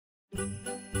Well,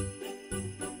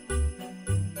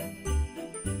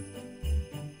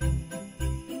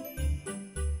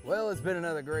 it's been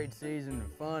another great season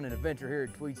of fun and adventure here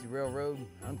at Tweetsie Railroad.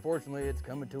 Unfortunately, it's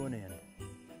coming to an end.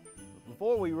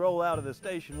 Before we roll out of the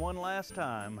station one last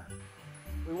time,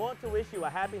 we want to wish you a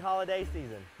happy holiday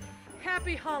season.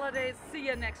 Happy holidays. See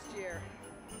you next year.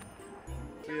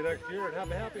 See you next year and have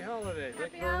a happy holiday.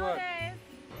 Thank you very holidays. much.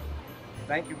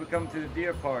 Thank you for coming to the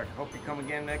Deer Park. Hope you come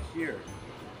again next year.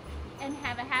 And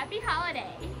have a happy holiday.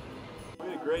 We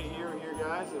had a great year here,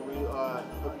 guys, and we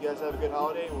hope you guys have a good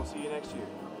holiday, and we'll see you next year.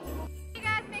 You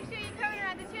guys, make sure you come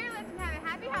around the chairlift and have a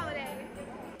happy holiday.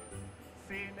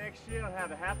 See you next year and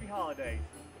have a happy holidays.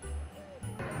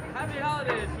 Happy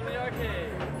holidays from the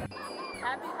arcade.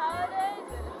 Happy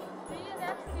holidays and see you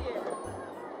next year.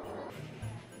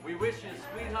 We wish you a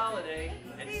sweet holiday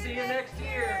and see you next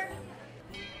year.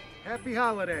 Happy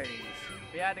holidays.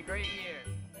 We had a great year.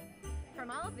 From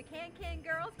all of the Can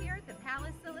girls here at the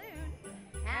Palace Saloon,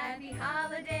 happy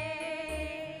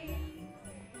holidays.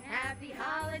 Happy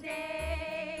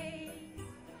holidays.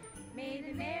 May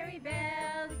the merry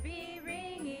bells be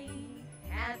ringing.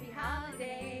 Happy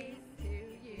holidays to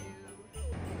you.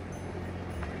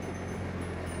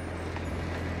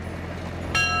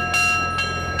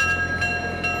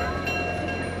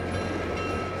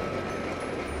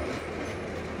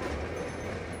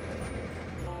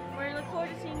 We look forward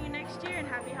to seeing you next year and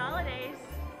happy holidays.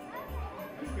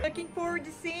 Looking forward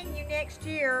to seeing you next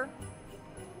year.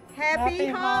 Happy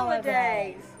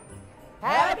holidays.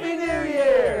 Happy New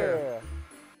Year!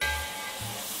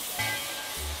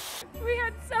 We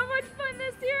had so much fun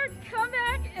this year. Come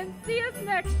back and see us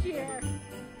next year.